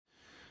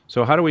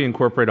So how do we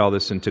incorporate all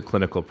this into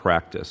clinical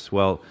practice?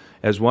 Well,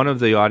 as one of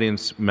the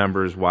audience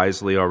members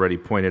wisely already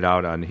pointed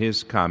out on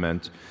his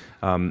comment,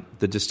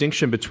 the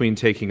distinction between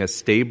taking a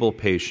stable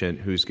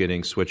patient who's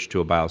getting switched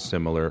to a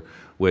biosimilar,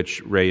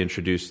 which Ray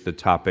introduced the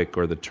topic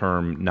or the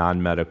term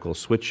non-medical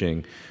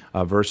switching,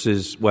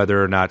 versus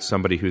whether or not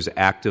somebody who's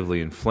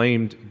actively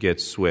inflamed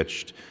gets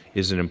switched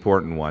is an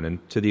important one.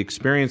 And to the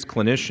experienced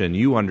clinician,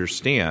 you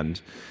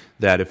understand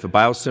that if a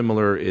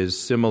biosimilar is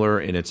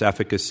similar in its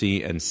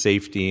efficacy and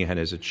safety and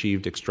has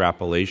achieved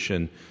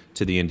extrapolation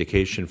to the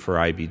indication for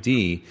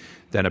IBD,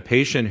 then a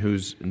patient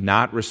who's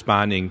not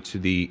responding to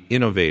the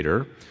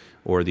innovator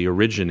or the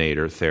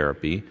originator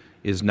therapy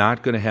is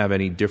not going to have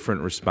any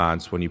different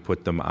response when you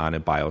put them on a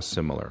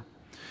biosimilar.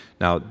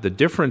 Now, the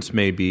difference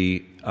may be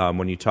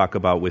when you talk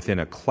about within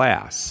a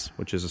class,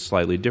 which is a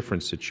slightly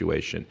different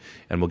situation,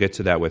 and we'll get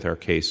to that with our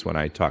case when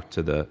I talk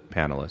to the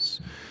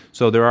panelists.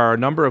 So there are a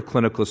number of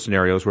clinical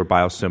scenarios where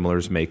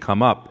biosimilars may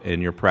come up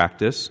in your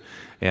practice,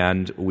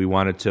 and we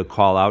wanted to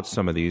call out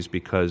some of these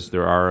because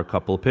there are a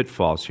couple of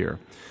pitfalls here.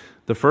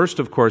 The first,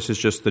 of course, is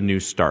just the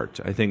new start.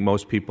 I think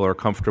most people are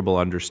comfortable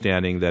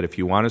understanding that if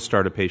you want to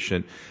start a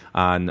patient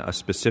on a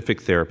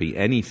specific therapy,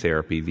 any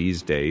therapy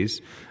these days,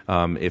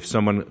 if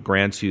someone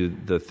grants you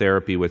the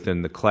therapy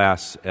within the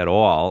class at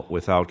all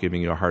without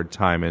giving you a hard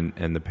time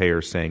and the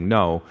payer saying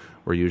no,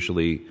 we're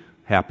usually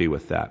happy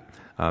with that.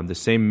 The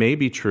same may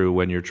be true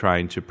when you're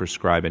trying to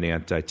prescribe an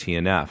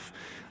anti-TNF.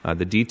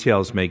 The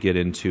details may get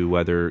into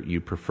whether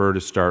you prefer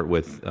to start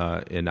with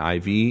an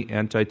IV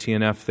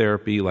anti-TNF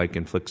therapy like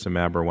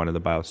infliximab or one of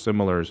the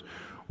biosimilars,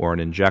 or an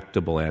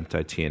injectable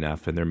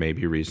anti-TNF, and there may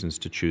be reasons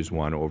to choose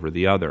one over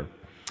the other.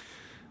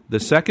 The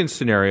second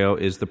scenario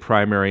is the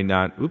primary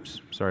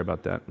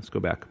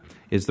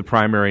is the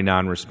primary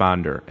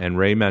non-responder. And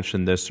Ray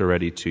mentioned this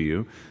already to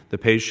you. The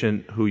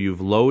patient who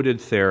you've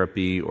loaded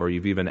therapy or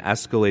you've even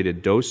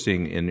escalated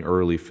dosing in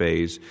early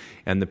phase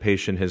and the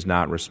patient has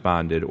not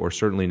responded or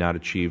certainly not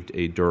achieved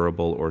a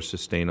durable or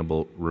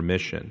sustainable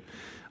remission.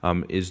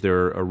 Is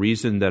there a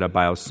reason that a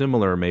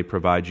biosimilar may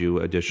provide you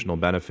additional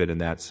benefit in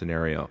that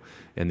scenario?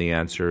 And the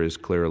answer is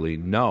clearly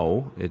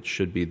no. It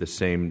should be the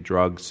same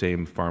drug,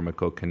 same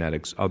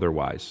pharmacokinetics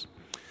otherwise.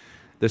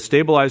 The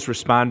stabilized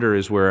responder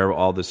is where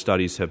all the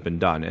studies have been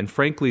done. And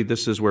frankly,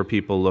 this is where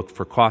people look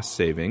for cost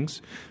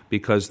savings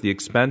because the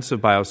expense of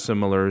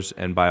biosimilars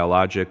and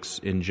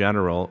biologics in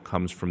general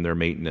comes from their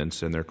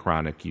maintenance and their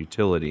chronic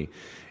utility.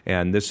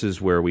 And this is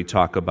where we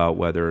talk about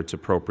whether it's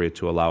appropriate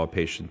to allow a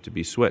patient to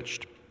be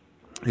switched.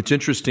 It's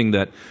interesting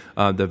that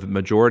the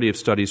majority of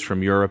studies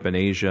from Europe and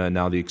Asia and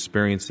now the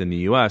experience in the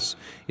U.S.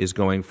 is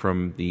going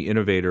from the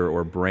innovator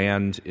or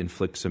brand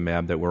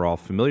infliximab that we're all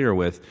familiar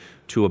with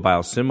to a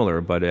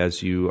biosimilar. But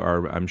as you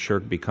are, I'm sure,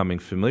 becoming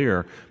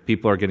familiar,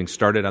 people are getting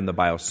started on the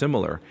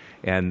biosimilar,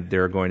 and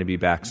there are going to be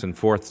backs and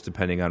forths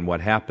depending on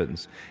what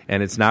happens.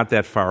 And it's not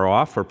that far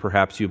off, or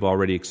perhaps you've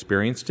already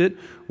experienced it,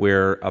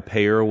 where a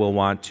payer will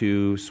want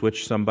to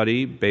switch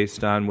somebody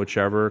based on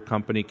whichever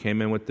company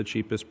came in with the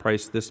cheapest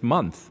price this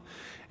month.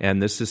 And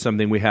this is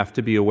something we have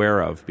to be aware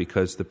of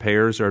because the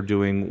payers are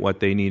doing what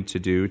they need to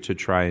do to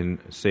try and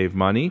save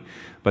money,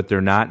 but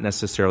they're not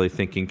necessarily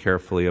thinking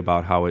carefully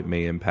about how it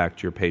may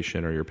impact your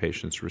patient or your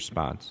patient's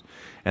response.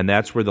 And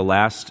that's where the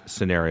last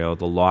scenario,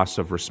 the loss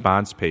of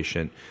response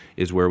patient,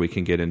 is where we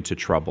can get into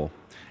trouble.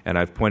 And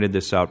I've pointed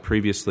this out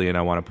previously, and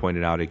I want to point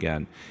it out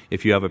again.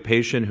 If you have a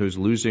patient who's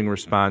losing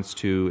response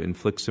to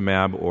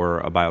infliximab or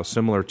a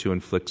biosimilar to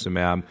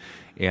infliximab,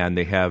 and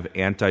they have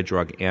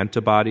anti-drug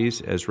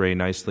antibodies, as Ray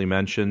nicely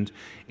mentioned,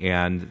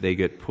 and they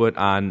get put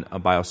on a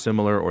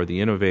biosimilar or the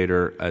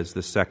innovator as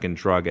the second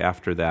drug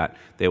after that,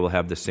 they will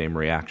have the same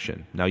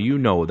reaction. Now, you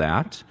know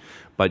that,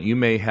 but you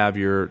may have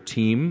your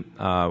team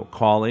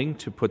calling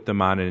to put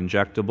them on an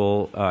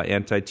injectable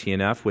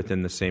anti-TNF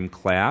within the same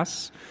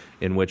class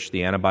in which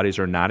the antibodies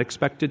are not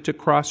expected to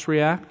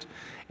cross-react,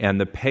 and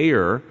the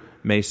payer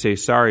may say,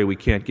 sorry, we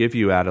can't give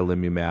you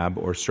adalimumab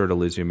or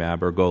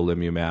certolizumab or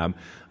golimumab,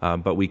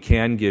 but we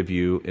can give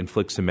you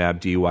infliximab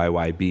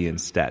DYYB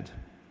instead.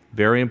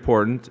 Very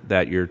important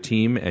that your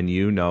team and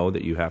you know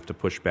that you have to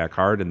push back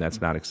hard, and that's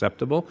not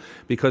acceptable,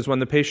 because when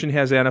the patient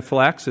has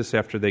anaphylaxis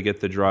after they get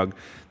the drug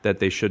that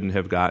they shouldn't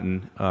have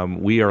gotten,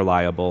 we are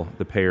liable,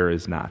 the payer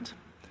is not.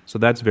 So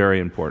that's very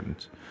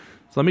important.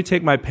 So let me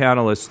take my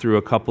panelists through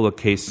a couple of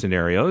case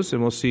scenarios,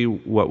 and we'll see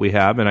what we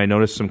have, and I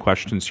noticed some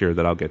questions here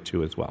that I'll get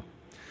to as well.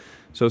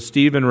 So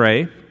Steve and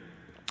Ray,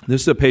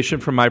 this is a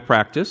patient from my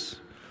practice.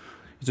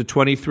 He's a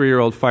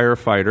 23-year-old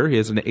firefighter. He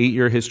has an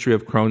 8-year history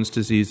of Crohn's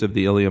disease of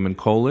the ileum and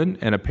colon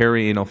and a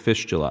perianal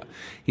fistula.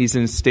 He's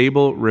in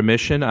stable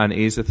remission on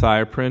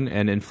azathioprine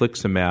and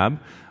infliximab,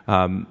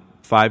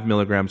 5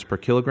 milligrams per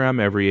kilogram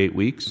every 8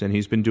 weeks, and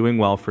he's been doing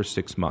well for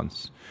 6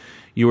 months.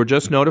 You were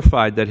just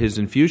notified that his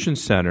infusion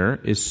center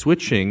is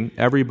switching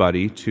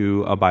everybody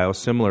to a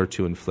biosimilar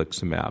to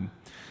infliximab.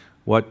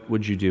 What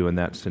would you do in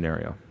that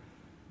scenario?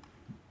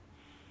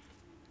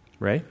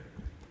 Ray?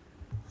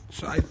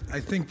 So I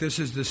think this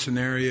is the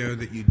scenario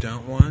that you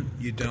don't want.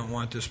 You don't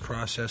want this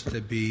process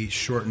to be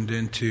shortened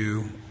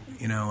into,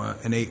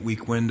 an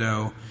 8-week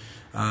window,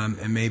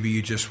 and maybe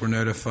you just were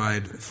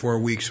notified 4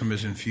 weeks from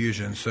his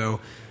infusion. So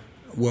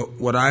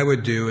what I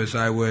would do is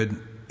I would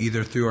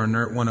either through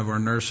one of our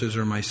nurses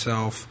or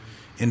myself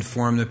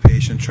inform the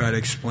patient, try to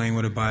explain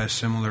what a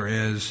biosimilar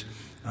is,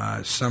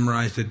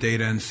 summarize the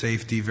data and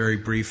safety very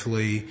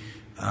briefly,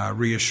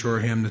 reassure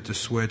him that the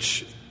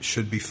switch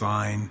should be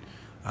fine,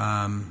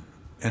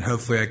 and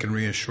hopefully I can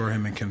reassure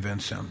him and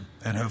convince him.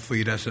 And hopefully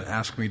he doesn't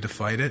ask me to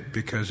fight it,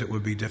 because it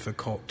would be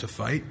difficult to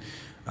fight.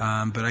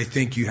 But I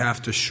think you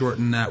have to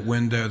shorten that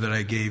window that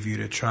I gave you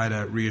to try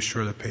to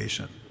reassure the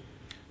patient.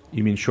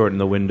 You mean shorten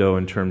the window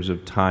in terms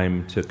of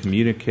time to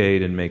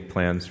communicate and make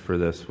plans for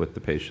this with the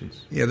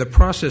patients? Yeah, the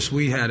process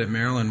we had at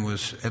Maryland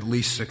was at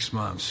least 6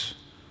 months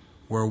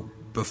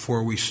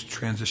before we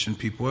transitioned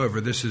people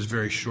over. This is a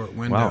very short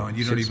window, wow, and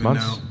you don't 6 even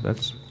months.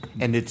 know.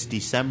 And it's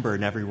December,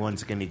 and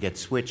everyone's going to get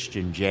switched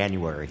in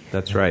January.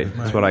 That's right.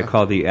 That's what I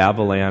call the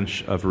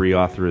avalanche of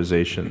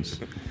reauthorizations.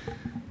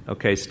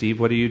 Okay, Steve,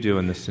 what do you do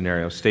in this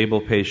scenario?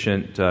 Stable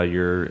patient,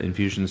 your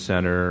infusion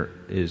center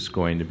is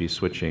going to be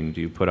switching.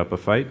 Do you put up a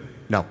fight?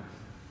 No.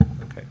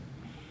 Okay.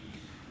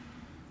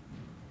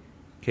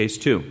 Case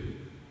 2.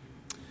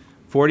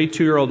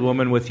 42-year-old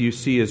woman with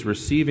UC is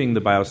receiving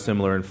the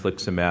biosimilar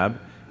infliximab.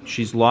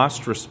 She's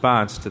lost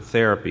response to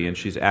therapy, and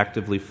she's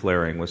actively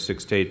flaring with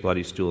 6 to 8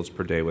 bloody stools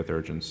per day with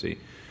urgency.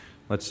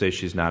 Let's say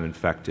she's not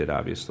infected,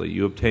 obviously.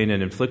 You obtain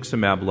an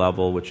infliximab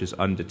level which is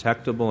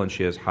undetectable, and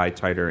she has high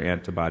titer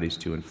antibodies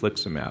to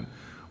infliximab.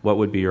 What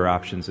would be your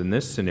options in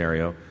this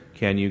scenario?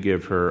 Can you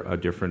give her a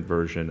different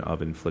version of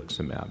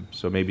infliximab?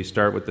 So maybe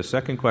start with the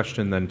second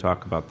question, then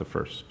talk about the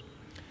first.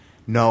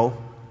 No.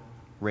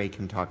 Ray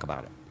can talk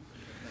about it.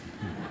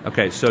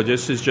 Okay, so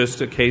this is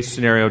just a case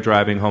scenario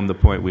driving home the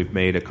point we've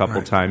made a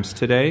couple times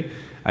today.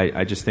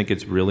 I just think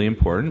it's really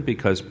important,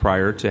 because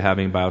prior to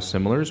having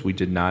biosimilars, we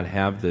did not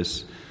have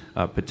this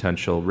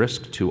potential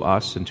risk to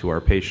us and to our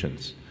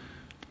patients.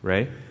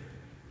 Ray?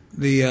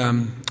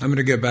 I'm going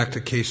to go back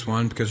to case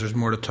 1 because there's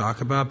more to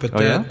talk about. But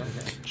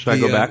Should I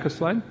go back a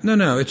slide?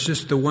 No. It's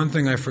just the one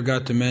thing I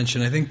forgot to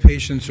mention. I think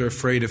patients are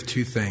afraid of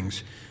 2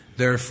 things.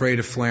 They're afraid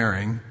of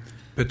flaring,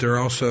 but they're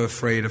also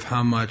afraid of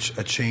how much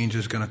a change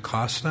is going to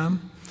cost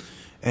them.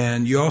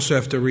 And you also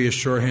have to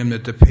reassure him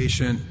that the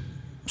patient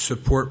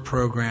support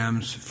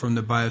programs from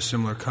the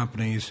biosimilar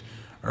companies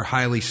are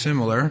highly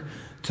similar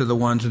to the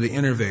ones of the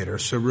innovator.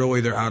 So really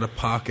their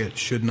out-of-pocket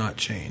should not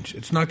change.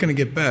 It's not going to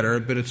get better,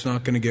 but it's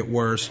not going to get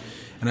worse.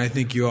 And I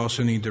think you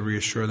also need to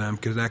reassure them,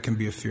 because that can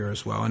be a fear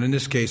as well. And in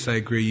this case, I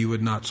agree, you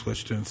would not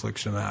switch to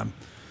infliximab.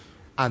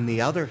 On the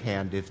other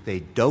hand, if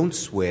they don't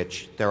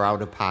switch, their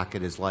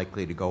out-of-pocket is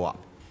likely to go up.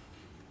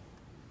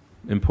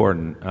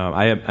 Important.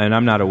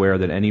 I'm not aware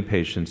that any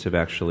patients have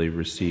actually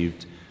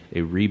received a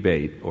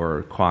rebate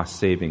or cost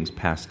savings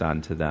passed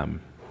on to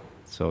them.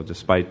 So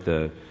despite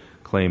the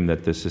claim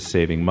that this is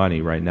saving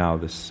money, right now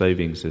the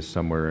savings is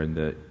somewhere in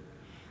the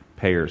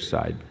payer's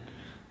side.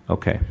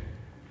 Okay.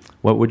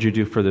 What would you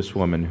do for this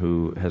woman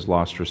who has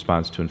lost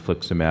response to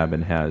infliximab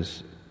and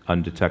has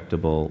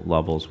undetectable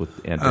levels with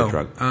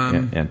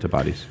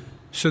antibodies?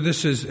 So you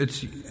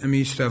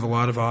used to have a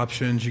lot of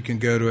options. You can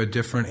go to a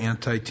different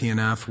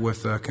anti-TNF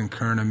with a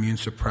concurrent immune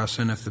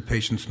suppressant if the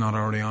patient's not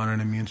already on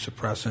an immune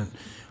suppressant.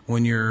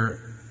 When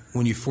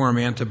you form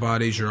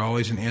antibodies, you're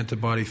always an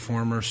antibody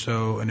former,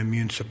 so an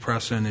immune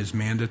suppressant is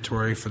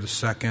mandatory for the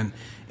second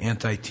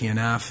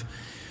anti-TNF.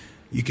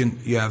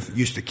 You have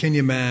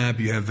ustekinumab,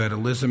 you have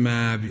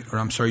vedolizumab,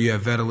 you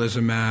have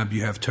vedolizumab,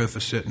 you have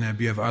tofacitinib,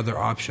 you have other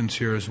options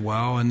here as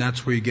well, and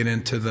that's where you get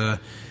into the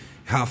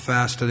how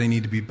fast do they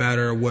need to be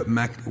better, what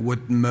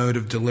mode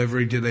of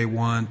delivery do they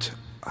want,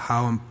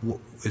 how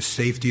is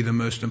safety the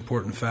most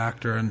important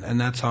factor,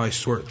 and that's how I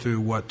sort through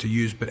what to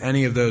use. But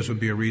any of those would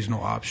be a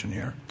reasonable option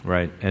here.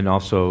 Right. And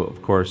also,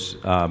 of course,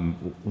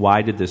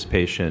 why did this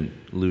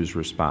patient lose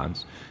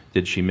response?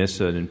 Did she miss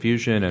an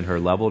infusion and her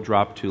level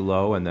dropped too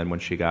low, and then when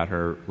she got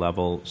her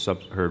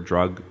her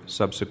drug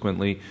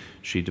subsequently,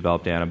 she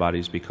developed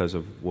antibodies because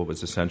of what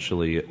was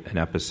essentially an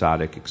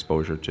episodic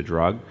exposure to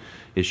drug?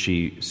 Is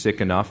she sick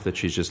enough that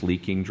she's just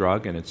leaking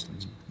drug and it's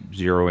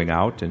zeroing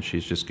out and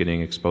she's just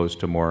getting exposed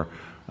to more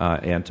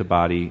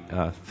antibody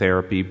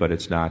therapy, but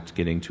it's not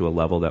getting to a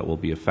level that will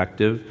be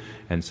effective?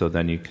 And so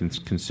then you can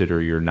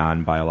consider your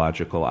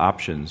non-biological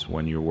options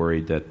when you're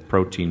worried that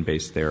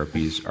protein-based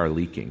therapies are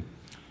leaking.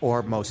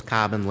 Or most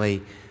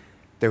commonly,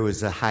 there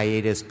was a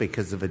hiatus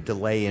because of a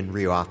delay in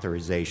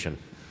reauthorization.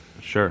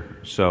 Sure.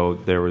 So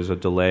there was a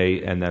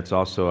delay, and that's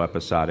also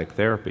episodic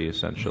therapy,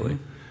 essentially.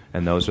 Mm-hmm.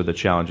 And those are the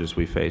challenges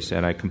we face.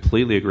 And I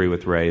completely agree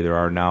with Ray. There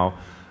are now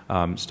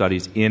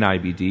studies in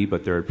IBD,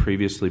 but there had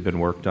previously been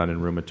work done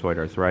in rheumatoid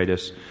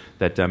arthritis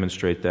that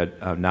demonstrate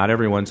that not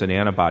everyone's an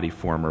antibody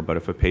former, but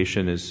if a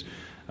patient is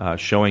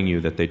showing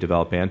you that they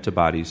develop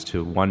antibodies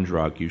to one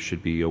drug, you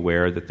should be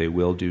aware that they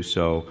will do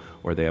so,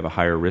 or they have a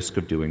higher risk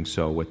of doing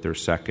so with their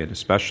second,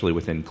 especially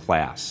within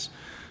class.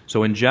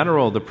 So in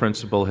general, the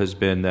principle has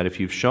been that if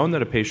you've shown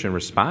that a patient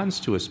responds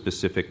to a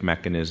specific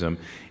mechanism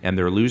and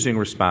they're losing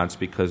response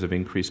because of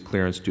increased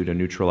clearance due to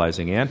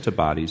neutralizing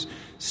antibodies,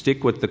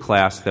 stick with the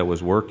class that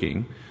was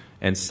working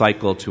and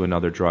cycle to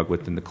another drug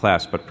within the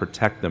class, but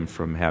protect them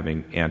from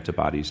having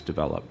antibodies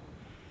develop.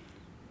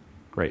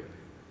 Great.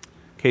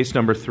 Case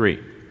number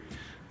 3.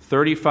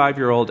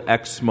 35-year-old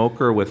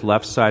ex-smoker with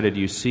left-sided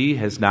UC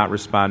has not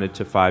responded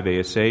to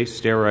 5-ASA,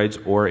 steroids,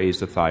 or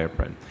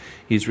azathioprine.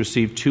 He's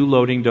received 2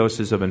 loading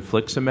doses of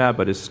infliximab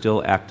but is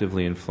still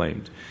actively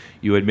inflamed.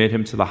 You admit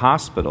him to the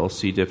hospital,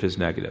 C. diff is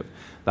negative.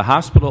 The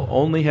hospital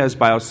only has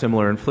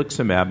biosimilar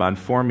infliximab on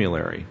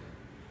formulary.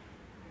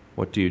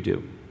 What do you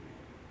do?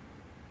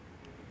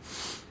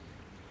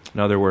 In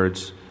other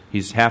words,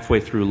 he's halfway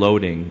through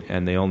loading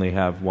and they only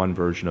have one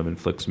version of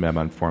infliximab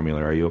on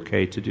formulary. Are you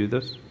okay to do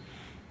this?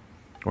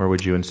 Or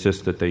would you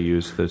insist that they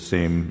use the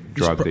same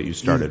drug that you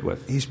started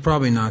with? He's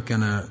probably not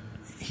going to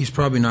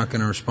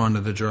respond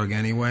to the drug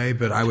anyway,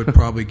 but I would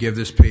probably give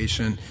this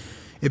patient,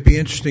 it'd be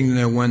interesting to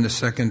know when the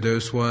second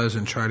dose was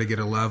and try to get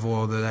a level,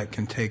 although that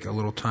can take a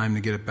little time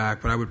to get it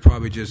back. But I would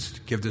probably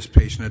just give this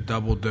patient a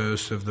double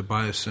dose of the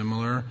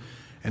biosimilar,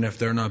 and if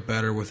they're not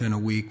better within a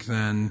week,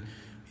 then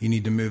you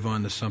need to move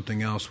on to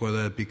something else,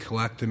 whether it be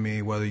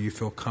colectomy, whether you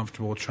feel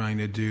comfortable trying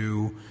to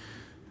do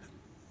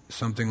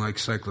something like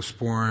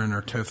cyclosporin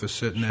or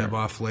tofacitinib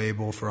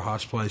off-label for a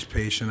hospitalized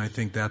patient. I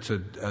think that's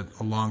a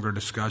longer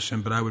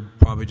discussion, but I would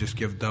probably just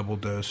give double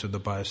dose of the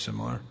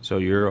biosimilar. So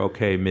you're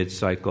okay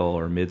mid-cycle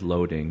or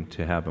mid-loading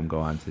to have them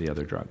go on to the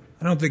other drug?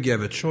 I don't think you have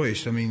a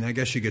choice. I mean, I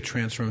guess you could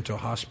transfer them to a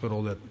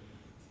hospital that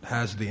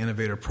has the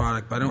innovator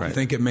product, but I don't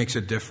think it makes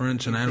a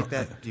difference. And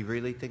do you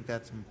really think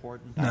that's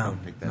important? No, I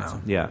don't think that's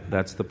important. Yeah,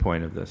 that's the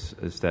point of this,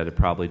 is that it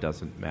probably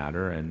doesn't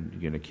matter and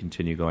you're going to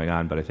continue going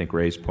on. But I think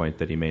Ray's point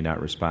that he may not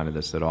respond to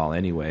this at all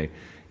anyway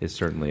is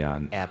certainly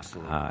on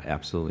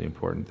absolutely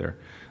important there.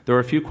 There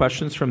are a few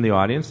questions from the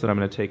audience that I'm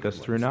going to take us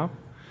through now.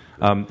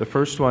 The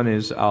first one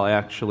is, I'll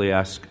actually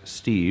ask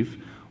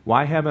Steve,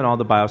 why haven't all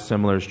the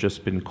biosimilars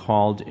just been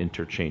called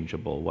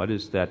interchangeable? What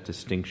is that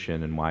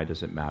distinction and why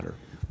does it matter?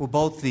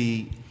 Well,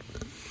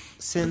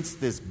 since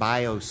this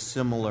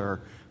biosimilar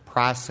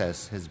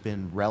process has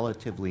been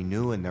relatively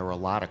new and there were a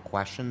lot of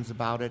questions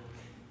about it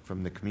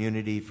from the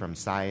community, from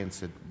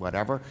science, and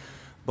whatever,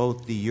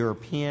 both the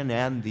European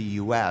and the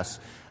U.S.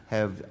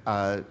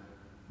 have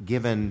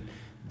given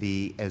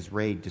as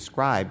Ray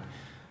described,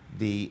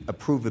 the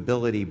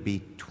approvability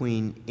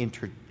between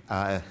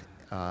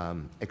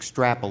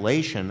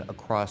extrapolation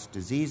across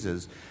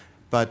diseases,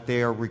 but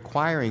they are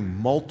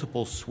requiring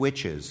multiple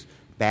switches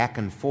back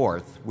and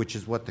forth, which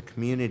is what the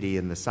community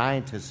and the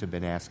scientists have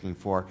been asking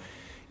for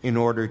in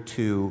order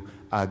to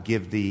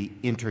give the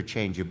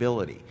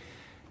interchangeability.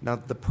 Now,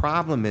 the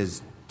problem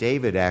is,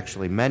 David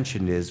actually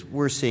mentioned, is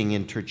we're seeing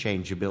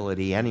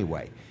interchangeability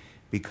anyway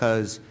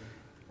because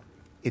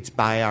it's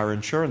by our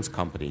insurance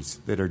companies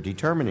that are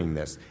determining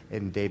this.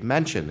 And Dave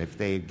mentioned if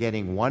they're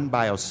getting one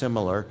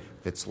biosimilar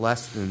that's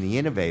less than the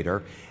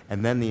innovator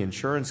and then the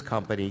insurance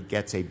company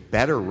gets a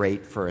better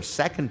rate for a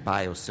second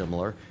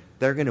biosimilar,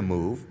 they're going to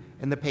move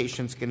and the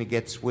patient's going to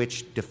get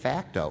switched de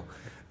facto.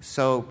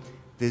 So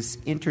this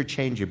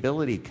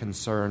interchangeability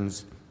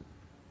concerns,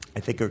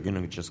 I think, are going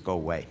to just go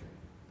away.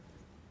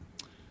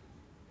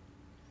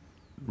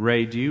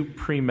 Ray, do you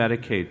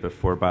pre-medicate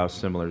before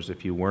biosimilars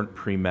if you weren't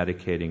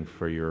pre-medicating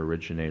for your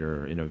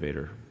originator or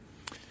innovator?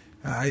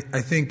 I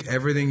think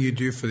everything you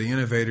do for the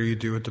innovator, you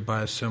do with the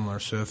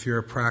biosimilar. So if you're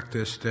a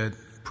practice that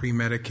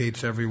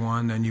pre-medicates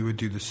everyone, then you would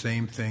do the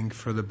same thing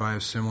for the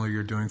biosimilar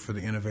you're doing for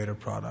the innovator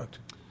product.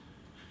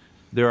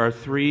 There are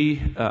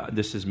 3,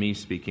 this is me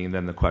speaking,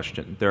 then the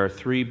question. There are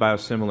 3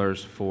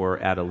 biosimilars for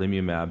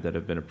adalimumab that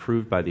have been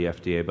approved by the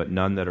FDA, but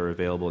none that are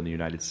available in the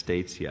United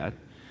States yet.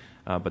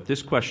 But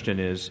this question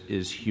is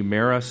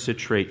Humira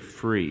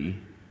citrate-free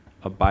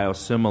a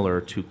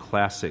biosimilar to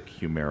classic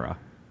Humira?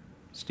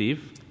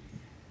 Steve?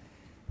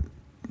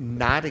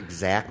 Not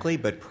exactly,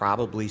 but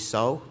probably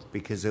so,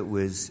 because it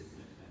was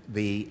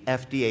the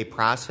FDA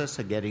process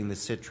of getting the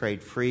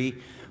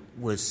citrate-free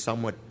was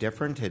somewhat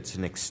different. It's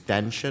an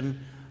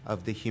extension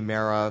of the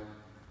Humira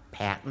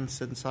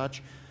patents and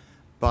such.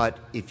 But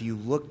if you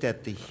looked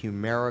at the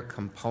Humira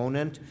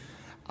component,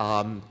 there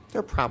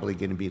are probably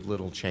going to be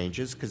little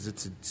changes because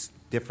it's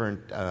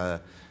different.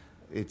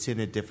 It's in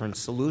a different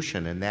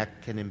solution, and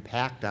that can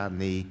impact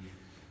on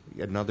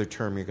another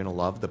term you're going to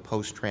love, the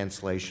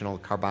post-translational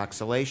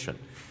carboxylation.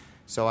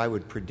 So I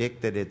would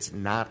predict that it's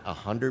not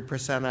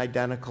 100%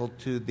 identical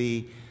to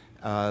the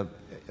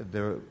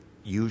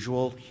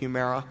usual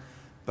Humira,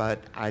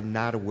 but I'm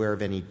not aware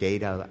of any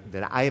data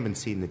that I haven't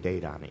seen the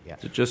data on it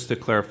yet. So just to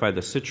clarify,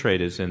 the citrate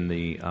is in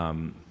the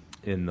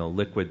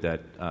liquid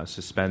that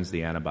suspends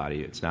the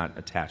antibody. It's not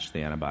attached to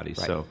the antibody.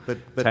 Right. So but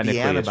technically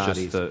the antibodies,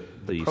 it's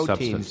just the proteins,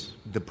 substance.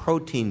 The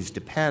proteins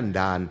depend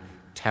on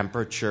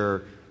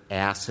temperature,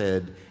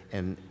 acid,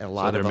 and a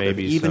lot of other.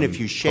 Even if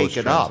you shake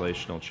it up,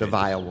 the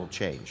vial will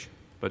change.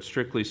 But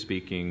strictly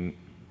speaking,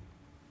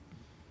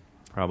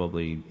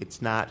 probably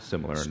it's not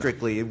similar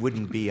strictly. enough. It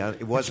wouldn't be.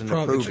 It wasn't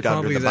approved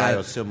under the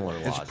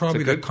biosimilar laws. It's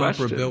probably the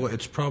question. comparability.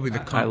 It's probably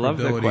the I love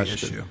the comparability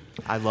question. issue.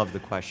 I love the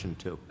question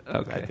too.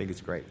 Okay. I think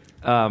it's great.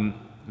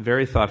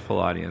 Very thoughtful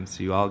audience.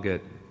 You all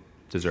get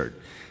dessert.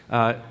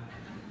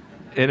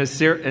 In a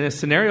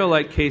scenario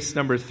like case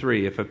number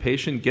 3, if a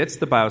patient gets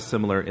the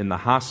biosimilar in the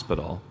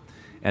hospital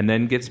and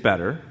then gets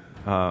better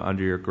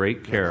under your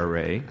great care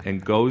array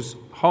and goes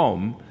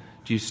home,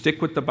 do you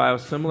stick with the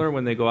biosimilar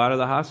when they go out of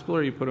the hospital,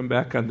 or you put them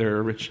back on their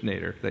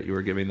originator that you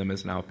were giving them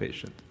as an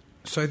outpatient?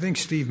 So I think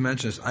Steve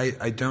mentions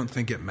I don't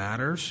think it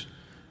matters,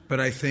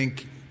 but I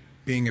think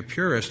being a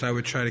purist, I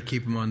would try to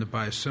keep them on the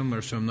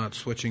biosimilar so I'm not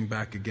switching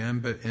back again.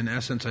 But in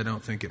essence, I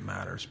don't think it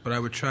matters. But I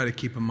would try to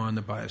keep them on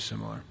the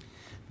biosimilar.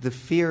 The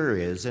fear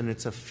is, and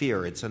it's a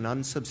fear, it's an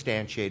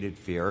unsubstantiated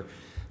fear,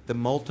 the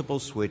multiple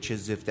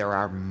switches, if there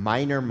are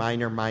minor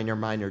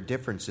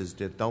differences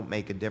that don't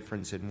make a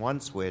difference in one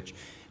switch,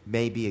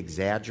 may be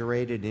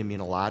exaggerated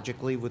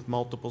immunologically with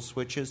multiple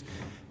switches.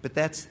 But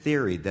that's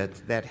theory.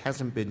 That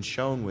hasn't been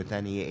shown with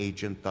any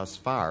agent thus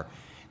far.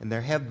 And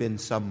there have been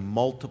some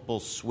multiple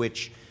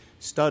switch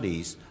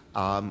studies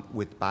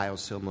with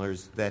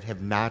biosimilars that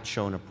have not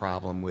shown a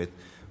problem with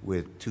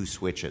 2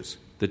 switches.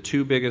 The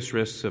 2 biggest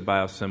risks of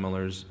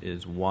biosimilars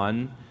is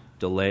 1,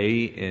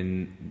 delay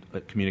in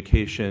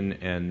communication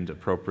and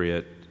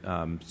appropriate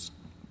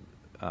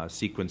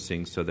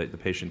sequencing so that the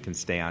patient can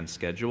stay on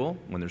schedule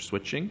when they're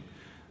switching,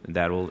 and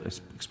that will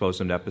expose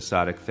them to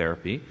episodic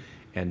therapy.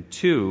 And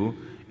 2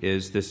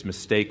 is this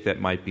mistake that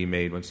might be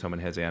made when someone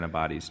has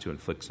antibodies to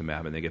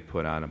infliximab and they get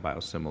put on a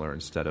biosimilar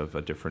instead of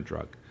a different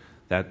drug.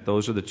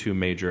 Those are the 2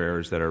 major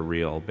errors that are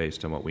real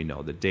based on what we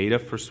know. The data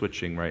for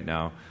switching right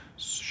now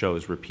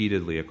shows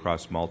repeatedly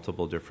across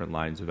multiple different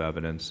lines of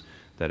evidence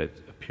that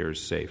it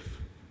appears safe.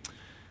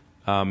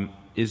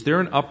 Is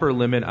there an upper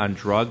limit on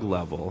drug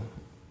level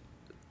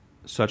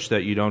such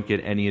that you don't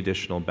get any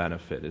additional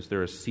benefit? Is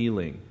there a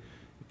ceiling?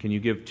 Can you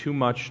give too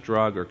much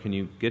drug, or can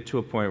you get to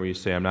a point where you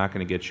say, I'm not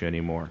going to get you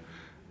anymore?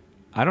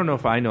 I don't know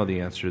if I know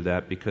the answer to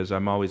that because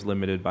I'm always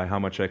limited by how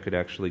much I could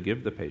actually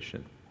give the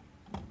patient.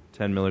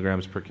 10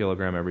 milligrams per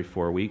kilogram every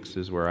 4 weeks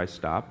is where I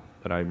stop.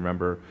 But I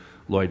remember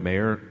Lloyd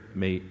Mayer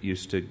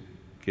used to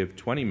give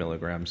 20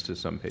 milligrams to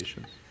some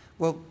patients.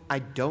 Well, I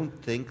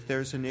don't think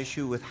there's an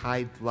issue with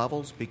high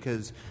levels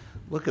because,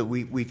 look,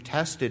 we've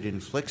tested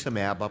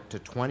infliximab up to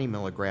 20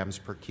 milligrams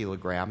per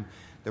kilogram.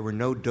 There were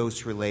no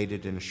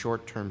dose-related in a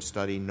short-term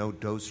study, no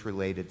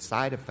dose-related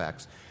side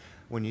effects.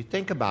 When you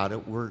think about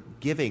it, we're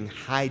giving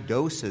high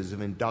doses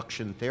of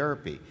induction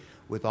therapy.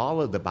 With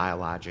all of the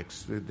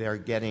biologics, they're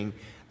getting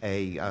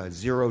a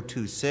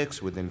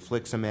 0.26 with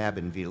infliximab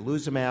and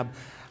vedolizumab,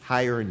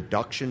 higher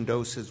induction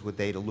doses with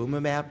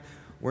adalimumab.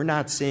 We're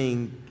not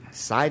seeing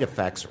side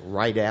effects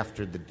right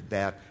after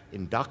that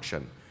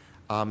induction.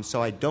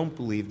 So I don't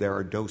believe there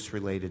are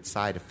dose-related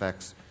side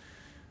effects,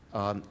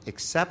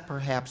 except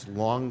perhaps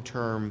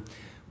long-term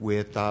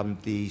with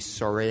the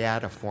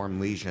psoriatiform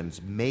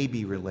lesions may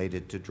be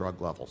related to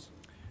drug levels.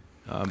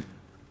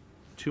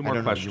 2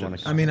 more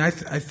questions. I mean, I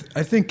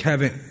think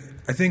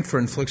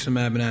for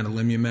infliximab and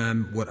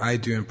adalimumab, what I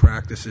do in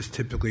practice is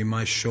typically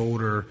my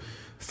shoulder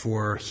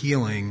for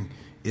healing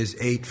is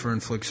 8 for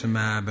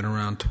infliximab and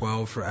around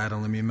 12 for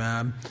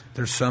adalimumab.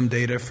 There's some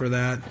data for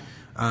that.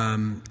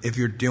 If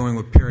you're dealing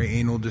with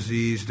perianal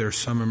disease, there's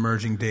some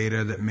emerging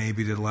data that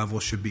maybe the level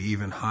should be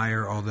even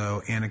higher,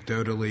 although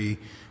anecdotally,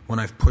 when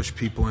I've pushed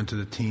people into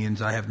the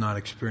teens, I have not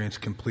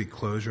experienced complete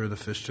closure of the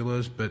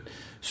fistulas. But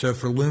so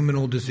for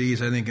luminal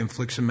disease, I think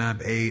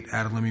infliximab 8,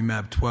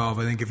 adalimumab 12.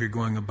 I think if you're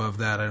going above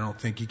that, I don't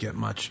think you get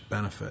much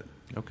benefit.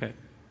 Okay.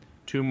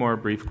 2 more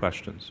brief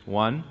questions.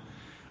 One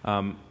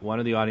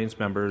of the audience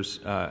members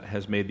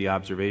has made the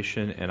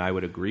observation, and I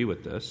would agree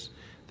with this,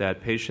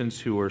 that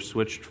patients who were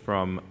switched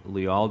from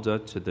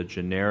Lialda to the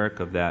generic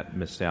of that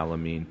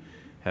mesalamine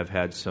have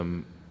had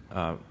some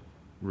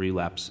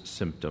relapse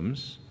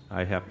symptoms.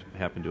 I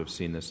happen to have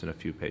seen this in a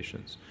few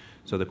patients.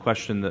 So the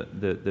question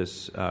that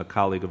this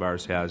colleague of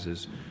ours has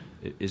is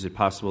it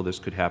possible this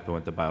could happen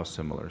with the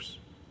biosimilars?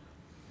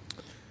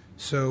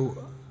 So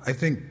I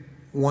think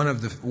one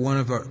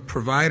of our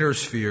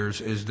providers' fears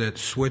is that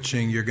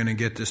switching, you're going to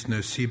get this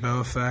nocebo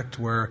effect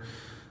where,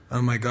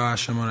 oh my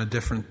gosh, I'm on a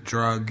different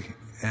drug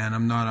and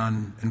I'm not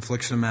on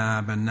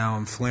infliximab and now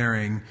I'm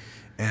flaring,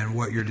 and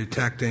what you're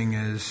detecting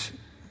is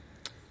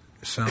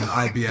some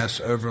IBS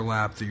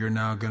overlap that you're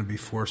now going to be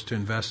forced to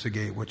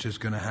investigate, which is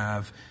going to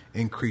have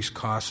increased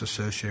costs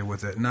associated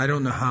with it. And I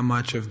don't know how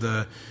much of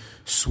the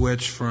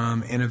switch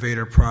from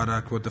innovator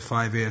product with the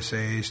 5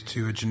 ASAs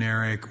to a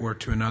generic or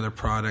to another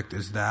product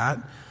is that.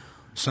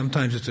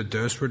 Sometimes it's a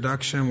dose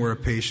reduction where a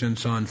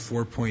patient's on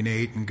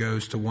 4.8 and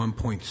goes to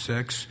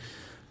 1.6,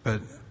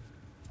 but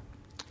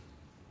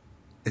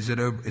is it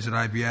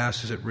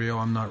IBS? Is it real?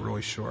 I'm not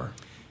really sure.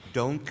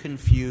 Don't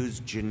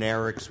confuse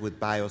generics with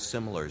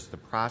biosimilars. The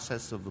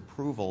process of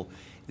approval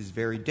is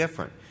very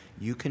different.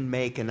 You can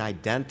make an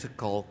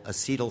identical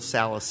acetyl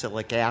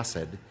salicylic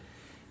acid,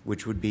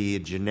 which would be a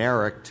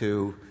generic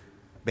to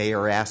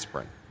Bayer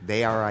aspirin.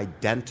 They are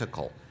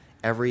identical.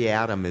 Every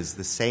atom is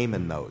the same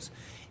in those.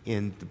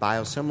 In the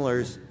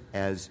biosimilars,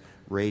 as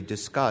Ray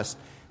discussed,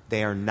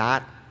 they are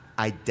not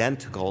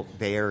identical.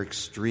 They are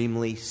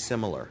extremely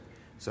similar.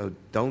 So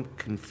don't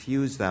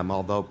confuse them,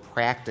 although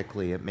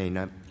practically it may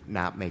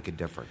not make a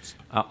difference.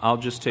 I'll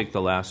just take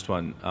the last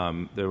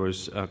one. There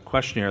was a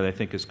questionnaire that I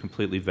think is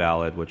completely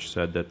valid, which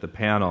said that the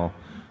panel,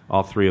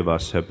 all three of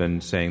us, have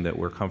been saying that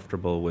we're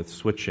comfortable with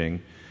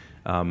switching,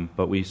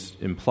 but we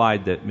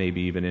implied that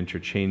maybe even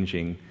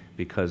interchanging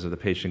because of the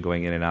patient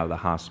going in and out of the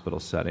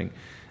hospital setting.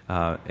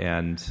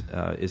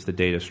 Is the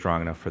data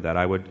strong enough for that?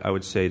 I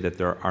would say that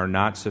there are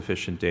not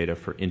sufficient data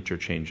for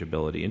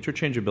interchangeability.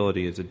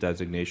 Interchangeability is a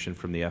designation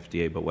from the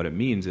FDA, but what it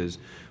means is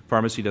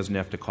pharmacy doesn't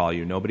have to call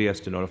you. Nobody has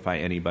to notify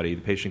anybody.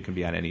 The patient can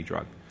be on any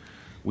drug.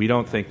 We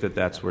don't think that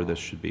that's where this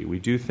should be. We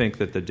do think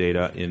that the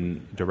data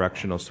in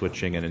directional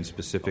switching and in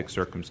specific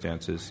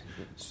circumstances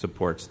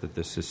supports that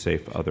this is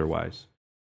safe otherwise.